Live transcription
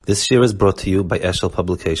This year is brought to you by Eshel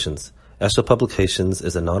Publications. Eshel Publications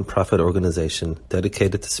is a non-profit organization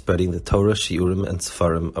dedicated to spreading the Torah, Shiurim, and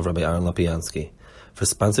Sefarim of Rabbi Aaron Lopiansky. For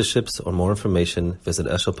sponsorships or more information, visit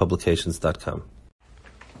eshelpublications.com.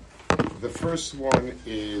 The first one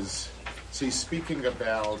is, speaking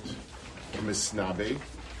about Misnabe.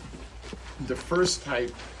 The first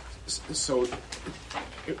type,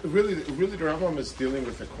 really the Rambam is dealing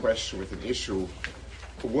with a question, with an issue.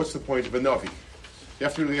 What's the point of a Navi? You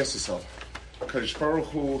have to really ask yourself, Kadosh Baruch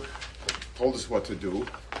Hu told us what to do.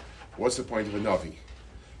 What's the point of a Navi?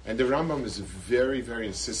 And the Rambam is very, very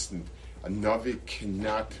insistent. A Navi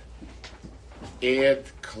cannot add,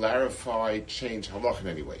 clarify, change halach in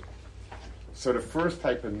any way. So the first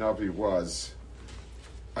type of Navi was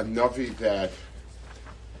a Navi that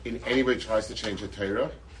in any way tries to change the Torah,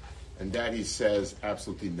 and that he says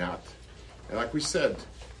absolutely not. And like we said,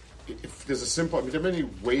 if there's a simple, there are many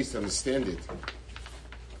ways to understand it,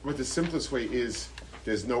 but the simplest way is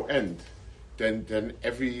there's no end. Then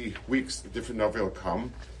every week a different Navi will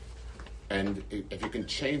come, and if you can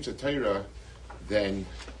change the Torah, then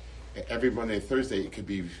every Monday and Thursday it could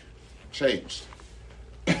be changed.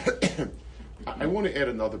 I want to add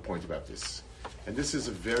another point about this, and this is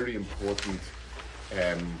a very important.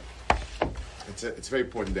 It's very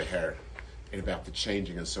important to hear about the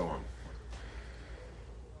changing and so on.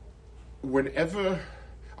 Whenever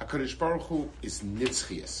Kadosh Baruch Hu is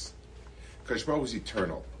nitzchias, Kadosh Baruch Hu is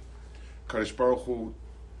eternal. Kadosh Baruch Hu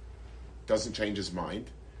doesn't change his mind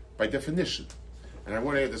by definition. And I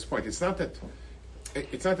want to add this point. It's not that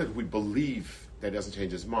we believe that he doesn't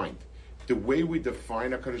change his mind. The way we define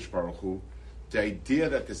Kadosh Baruch Hu, the idea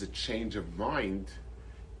that there's a change of mind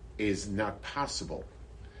is not possible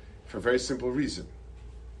for a very simple reason.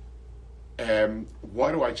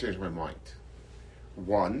 Why do I change my mind?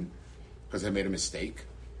 One, because I made a mistake,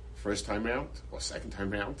 first time round or second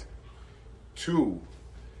time round. Two,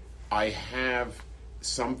 I have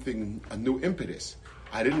a new impetus.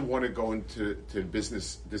 I didn't want to go into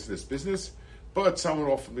business, but someone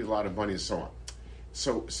offered me a lot of money and so on.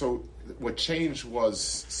 So what changed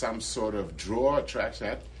was some sort of draw,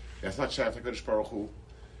 attraction. That's not Shabbat HaKadosh Baruch Hu.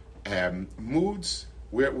 Moods,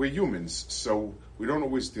 we're humans, so we don't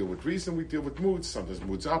always deal with reason, we deal with moods. Sometimes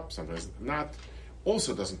moods up, sometimes not.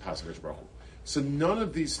 Also doesn't pass HaKadosh Baruch Hu. So none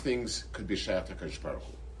of these things could be Shabbat HaKadosh Baruch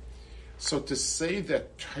Hu. So to say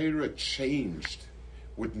that Torah changed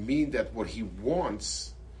would mean that what he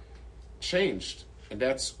wants changed, and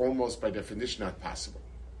that's almost by definition not possible.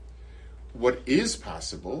 What is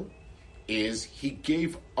possible is he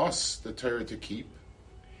gave us the Torah to keep,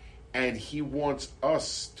 and he wants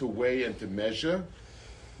us to weigh and to measure,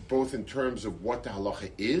 both in terms of what the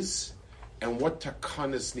halacha is and what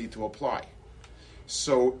takanas need to apply.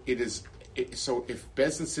 So so if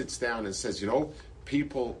Bezin sits down and says,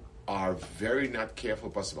 people are very not careful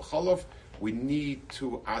b'asar v'chalav, we need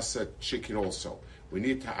to asa chicken also. We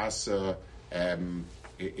need to asa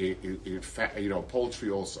poultry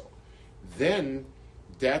also. Then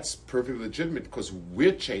that's perfectly legitimate because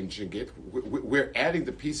we're changing it. We're adding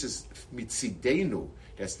the pieces mitzidenu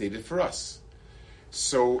that's needed for us.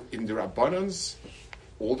 So in the Rabbanans,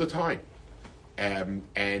 all the time, and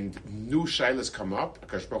new shaylas come up.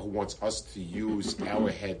 Akash Baruch Hu wants us to use our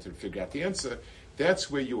head to figure out the answer. That's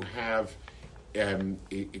where you have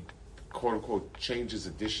quote unquote changes,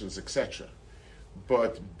 additions, etc.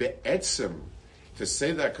 But be'etzem, to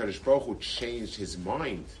say that Akash Baruch Hu changed his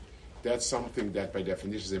mind, that's something that by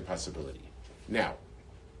definition is an impossibility. Now,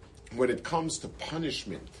 when it comes to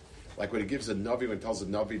punishment, like when he gives a Navi, when he tells a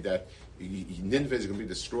Navi that Nineveh is going to be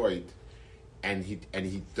destroyed, and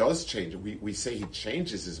he does change, we say he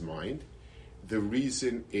changes his mind. The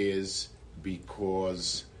reason is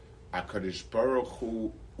because HaKadosh Baruch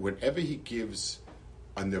Hu, whenever he gives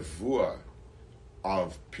a nevuah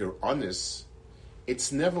of pure honest,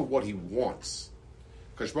 it's never what he wants.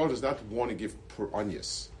 HaKadosh Baruch Hu does not want to give pure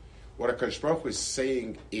honest. What HaKadosh Baruch Hu is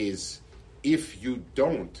saying is, if you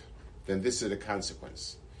don't, then this is the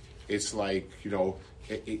consequence. It's like,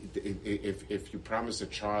 if you promise a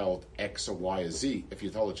child X or Y or Z, if you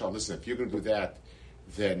tell the child, listen, if you're going to do that,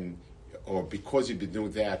 then, or because you've been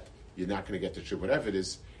doing that, you're not going to get the truth, whatever it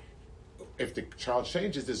is, if the child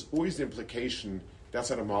changes, there's always the implication, that's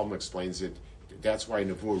how the Malbim explains it, that's why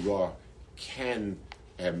Nevuah Ra can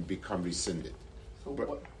become rescinded. So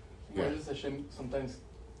why does Hashem sometimes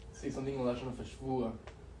say something in relation of a shvua?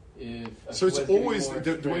 So it's always,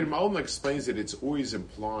 the way the Malbim explains it, it's always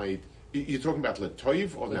implied. You're talking about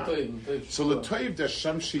Latoiv or not? So Latoiv, there's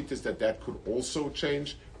some shittas that could also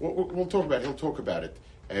change. We'll talk about it. He'll talk about it.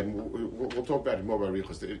 And we'll talk about it more by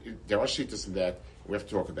Richos. There are shittas in that We have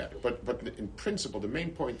to talk about it. But in principle, the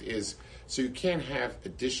main point is, so you can't have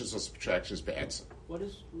additions or subtractions be'etzem. What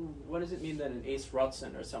does it mean that an Ace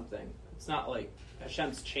Rutzen or something? It's not like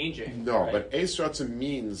Hashem's changing. No, right? but Ace Rutzen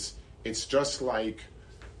means it's just like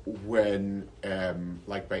when,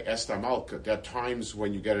 like by Esther Malka, there are times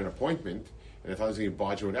when you get an appointment, and there are times when you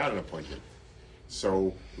barge without an appointment.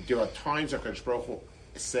 So there are times that HaKadosh Baruch Hu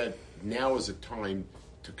said, now is a time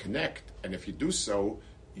to connect, and if you do so,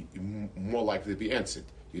 you're more likely to be answered.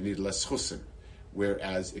 You need less chusim.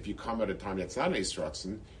 Whereas if you come at a time that's not Eis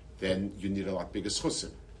Ratzon, then you need a lot bigger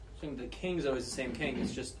chusim. I think the king's always the same king.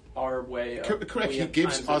 It's just our way of... Correct. He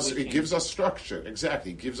gives us structure.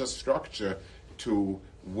 Exactly. He gives us structure to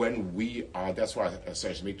when we are, that's why I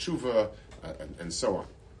say make tshuva, and so on.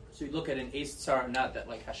 So you look at an Eis Tzar, not that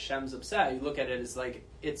like Hashem's upset. You look at it as like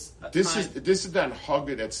it's a this time. This is the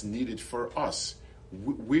anhaga that's needed for us.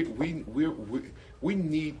 We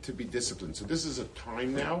need to be disciplined. So this is a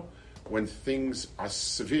time now when things are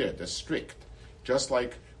severe, they're strict. Just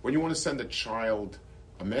like when you want to send a child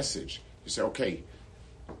a message, you say, okay,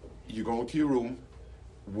 you go into your room,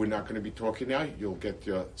 we're not going to be talking now, you'll get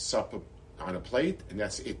your supper on a plate, and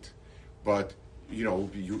that's it. But,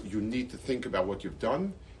 you need to think about what you've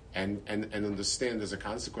done and understand there's a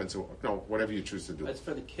consequence of, whatever you choose to do. That's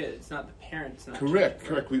for the kid. It's not the parents.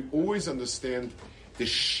 Correct. We always understand the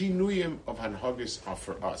shinuyim of hanhagis are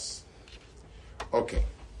for us. Okay.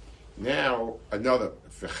 Now, another,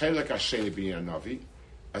 v'chelek hasheni b'nyan navi,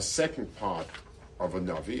 a second part of a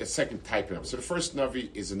navi, a second type of navi. So the first navi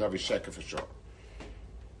is a navi sheker for sure.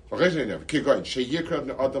 Originally navi, kigoyin, sheyikra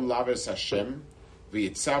b'ne adam laves Hashem,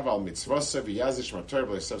 v'yitzav al mitzvasa, v'yazish mator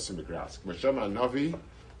v'lesev semigras. K'mashem ha-navi,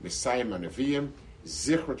 misayim ha-naviyim,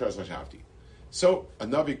 zichro Torah shavti. So a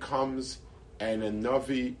navi comes and a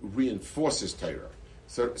navi reinforces Torah.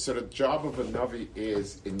 So the job of a navi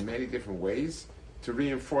is in many different ways to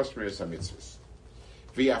reinforce Miras HaMitzvahs.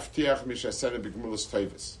 V'yaftiach mishasene b'gmulas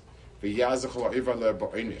toivus. V'yazach lo'iva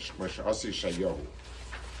le'ba'inish, k'mo she'asi Yeshayahu.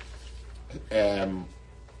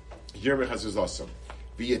 Yirmich HaZuzosam.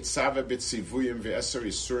 V'yitzave b'tzivuyim v'eser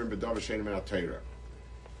yisurim b'dav v'shenim en ha-Torah.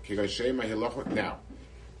 K'goysheim ha'hiloch. Now,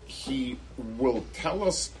 he will tell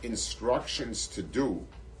us instructions to do,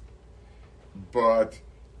 but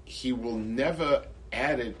he will never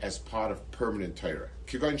add it as part of permanent Torah.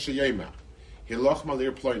 Kigon sheyema, hiloch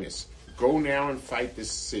malir ploinis. Go now and fight this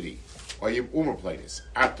city. Oyim umar ploinis.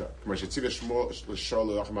 Ata, k'mashetziv shmol l'shol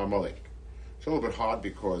l'lachem Amalek. It's a little bit hard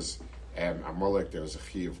because Amalek there was a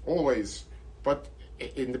chiyuv always, but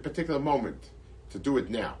in the particular moment to do it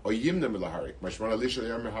now. Oyimna milaharik. Mashmana lisha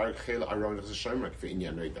yom milaharik chel aron cheshaymrak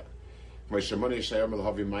ve'inyan reida. K'mashemani yishayom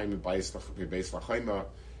milahavi mayim b'beis lachayma.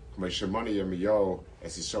 K'mashemani yom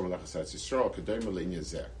es yisrael melachas Yisrael k'doyim l'inyan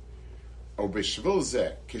zeh. O b'shvil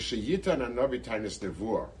zeh k'sheyita na navi tainas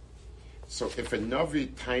nevuah. So if a navi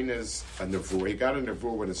tainas a nevuah, he got a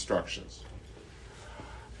nevuah with instructions.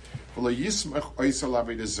 V'lo yismach oisa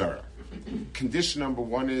lavi zara. Condition number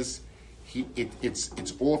one is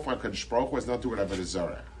it's all from HaKadosh Baruch Hu, is not doing Avodah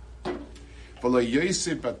Zarah.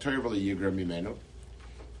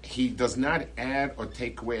 He does not add or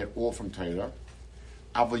take away at all from Torah.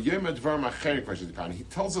 He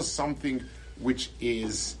tells us something which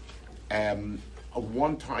is a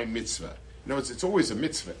one-time mitzvah. No, it's always a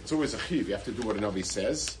mitzvah. It's always a chiv. You have to do what a Navi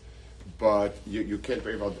says, but you can't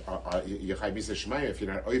be able if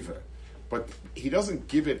you're not over. But he doesn't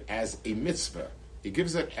give it as a mitzvah. He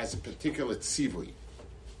gives it as a particular tzivui.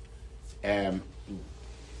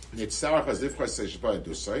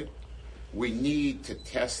 We need to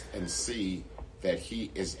test and see that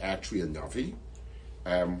he is actually a Navi.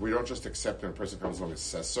 We don't just accept when a person comes along and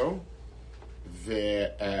says so.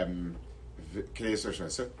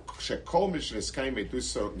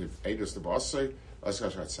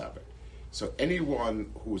 So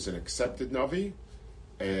anyone who's an accepted Navi,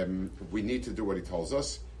 we need to do what he tells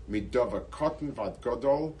us. Midova cotton vad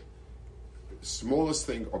godol, smallest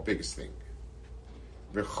thing or biggest thing.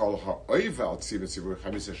 If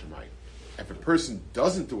a person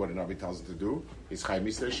doesn't do what a Navi tells him to do, he's Chai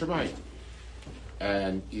Misneh Shemayim.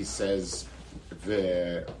 And he says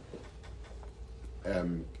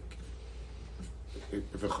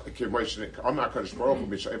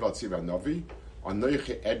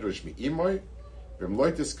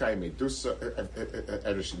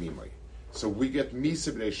so we get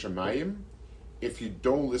Misa B'nei Shemayim if you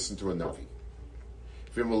don't listen to a Navi.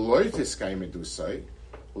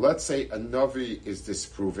 Let's say a Navi is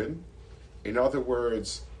disproven. In other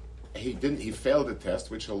words, he failed the test,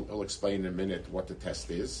 which he'll explain in a minute what the test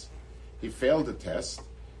is. He failed the test,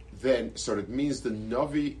 then so it means the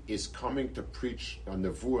Navi is coming to preach a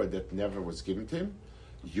nevuah that never was given to him.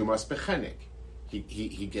 You must be chenek.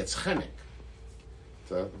 He gets chenek.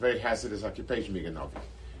 It's a very hazardous occupation being a Navi.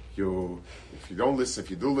 If you don't listen, if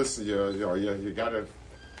you do listen, you gotta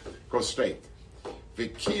go straight.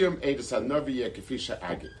 V'kiyum edus hanavi yekefisha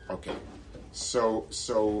agit. Okay, so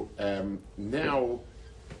now,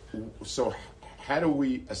 so how do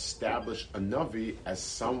we establish a Navi as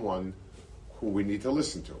someone who we need to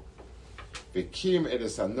listen to? V'kiyum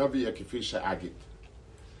edus hanavi yekefisha agit.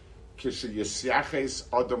 Kishe yisyaches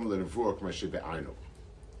adam l'nevuah k'mashe be'aynu.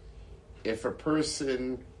 If a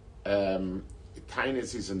person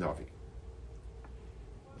Tainus is a Navi.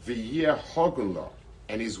 V'yeh hogun lo,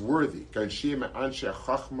 and he's worthy. Ganshim anshe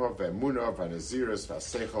chachma ve'emunah ve'naziris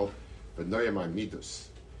ve'asechel ve'noyam ha'midus.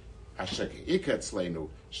 Asher ke'ika etzleinu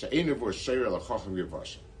she'einu v'osheir l'chacham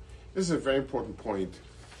yivashim. This is a very important point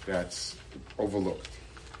that's overlooked.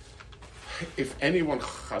 If anyone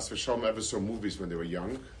chas v'shalom ever saw movies when they were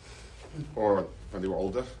young or when they were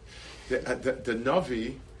older, the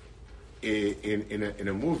Navi in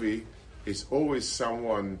a movie is always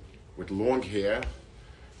someone with long hair,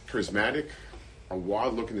 charismatic, a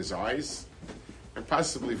wild look in his eyes, and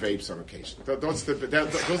possibly vapes on occasion. Those are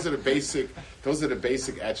the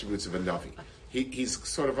basic attributes of a Navi. He's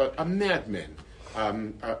sort of a madman,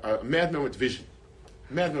 a madman with vision.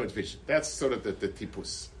 Madman with vision. That's sort of the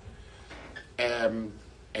tipus. And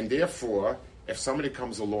therefore, if somebody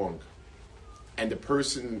comes along and the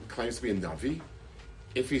person claims to be a Navi,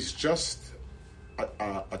 if he's just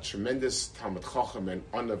a tremendous Talmud Chacham and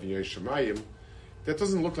Anav Yeshamayim, that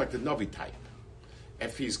doesn't look like the Navi type.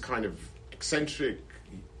 If he's kind of eccentric,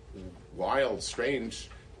 wild,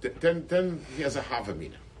 strange, then he has a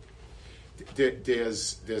Havamina.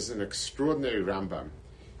 There's an extraordinary Rambam.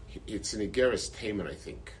 It's in Igeris Taman, I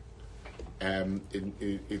think.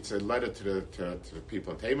 It's a letter to the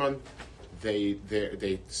people of Taman. They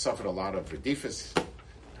suffered a lot of redifus.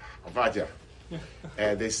 Avadia.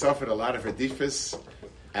 They suffered a lot of redifus,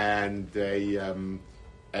 and they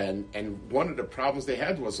and one of the problems they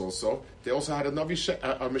had was also they also had a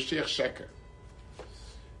Mashiach Sheker.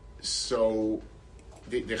 So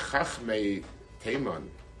the Chachmei Taman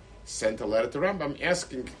sent a letter to Rambam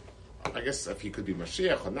asking, I guess, if he could be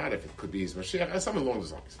Mashiach or not, if it could be his Mashiach, and something along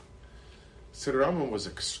those lines. So the Rambam was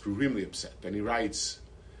extremely upset, and he writes,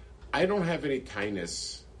 I don't have any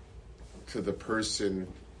tightness to the person,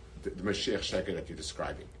 the Mashiach Sheker that you're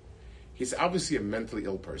describing. He's obviously a mentally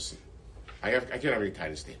ill person. I can't have any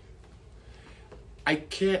tightness to him. I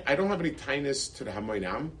don't have any tightness to the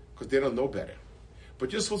Hamoinam because they don't know better.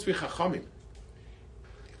 But you're supposed to be Chachamim.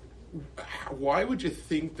 Why would you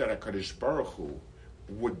think that HaKadosh Baruch Hu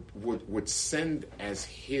would send as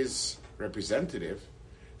his representative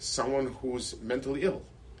someone who's mentally ill?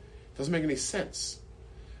 Doesn't make any sense.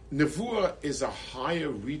 Nevuah is a higher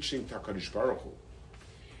reaching to HaKadosh Baruch Hu.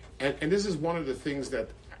 And this is one of the things that,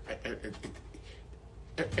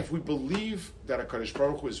 if we believe that HaKadosh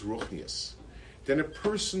Baruch Hu is Ruchnius, then a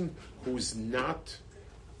person who's not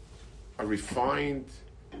a refined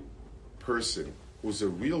person, who's a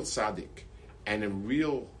real tzaddik and a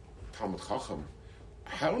real Talmud Chacham,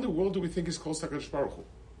 how in the world do we think is close to HaKadosh Baruch Hu?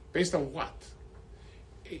 Based on what?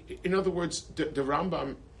 In other words, the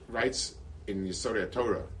Rambam writes in Yesodei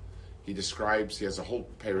Torah, he has a whole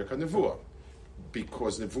perek on Nevuah,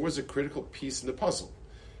 because Nevuah is a critical piece in the puzzle.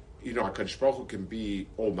 You know, HaKadosh Baruch Hu can be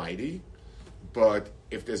almighty, but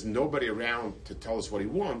if there's nobody around to tell us what he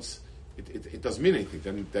wants, it doesn't mean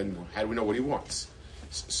anything. Then how do we know what he wants?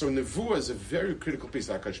 So Nevuah is a very critical piece.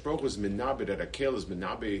 HaKadosh Baruch Hu is menabe, that Akel is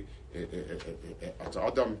menabe, to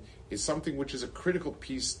Adam, is something which is a critical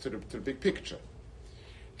piece to the big picture.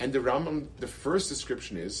 And the Rambam, the first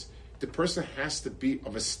description is, the person has to be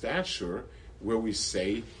of a stature where we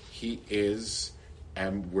say he is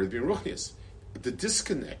worthy of Ruchnius. The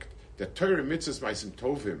disconnect that Torah Mitzvahs Ma'asim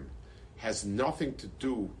Tovim has nothing to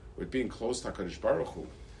do with being close to HaKadosh Baruch Hu.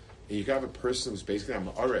 And you can have a person who's basically on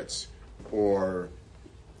Ma'aretz, or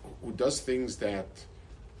who does things that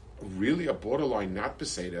really are borderline not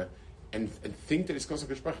Beseda, and think that it's close to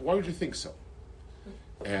HaKadosh Baruch Hu. Why would you think so?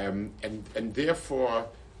 And therefore,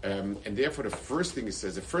 the first thing it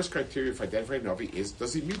says, the first criteria for identifying Navi is,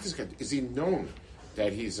 does he meet this criteria? Is he known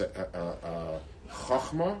that he's a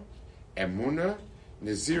Chachma, Emunah?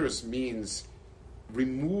 Nazirus means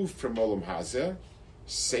removed from Olam Hazeh,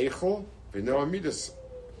 Seichel, V'no Amidas.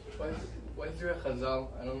 Why is there a Chazal?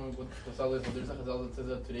 I don't know what Chazal is, but there's a Chazal that says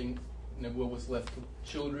that today Nevuah was left to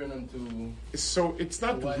children and to... So it's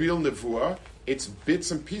not real Nevuah, it's bits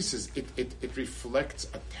and pieces. It reflects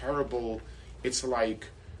a terrible... It's like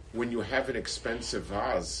when you have an expensive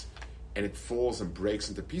vase and it falls and breaks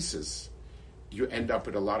into pieces, you end up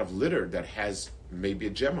with a lot of litter that has maybe a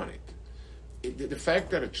gem on it. The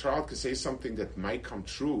fact that a child can say something that might come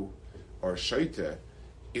true or a shaita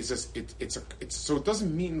is so it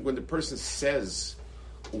doesn't mean when the person says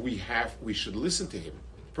we should listen to him.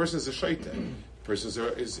 The person is a shaita. The person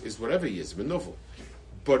is whatever he is, menovel.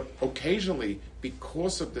 But occasionally,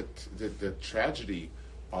 because of the tragedy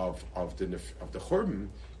of the churban,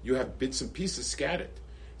 you have bits and pieces scattered.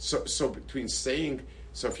 So between saying,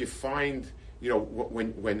 so if you find,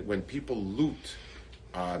 when people loot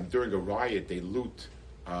during a riot, they loot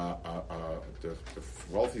the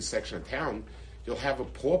wealthy section of town. You'll have a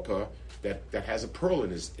pauper that has a pearl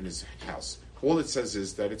in his house. All it says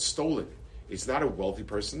is that it's stolen. He's not a wealthy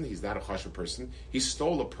person. He's not a chashuv person. He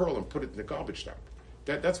stole a pearl and put it in the garbage dump.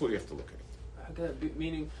 That's what we have to look at it. Okay,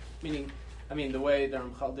 meaning, I mean, the way the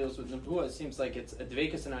Ramchal deals with Nevuah, it seems like it's a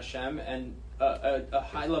dveikus in Hashem and a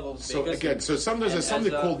high level of dveikus. So again, sometimes there's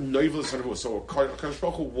something called noivelus and Nevuah. So Kadosh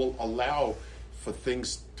Baruch Hu will allow for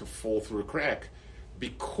things to fall through a crack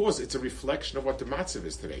because it's a reflection of what the matzav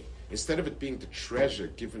is today. Instead of it being the treasure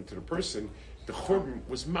given to the person, the churban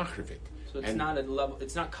was machrivik. So it's not a level.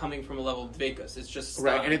 It's not coming from a level of dveikus. It's just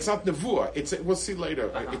right, and it's not nevuah. We'll see later.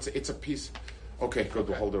 It's a piece. Okay, good.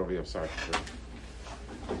 We'll hold it over here. I'm sorry.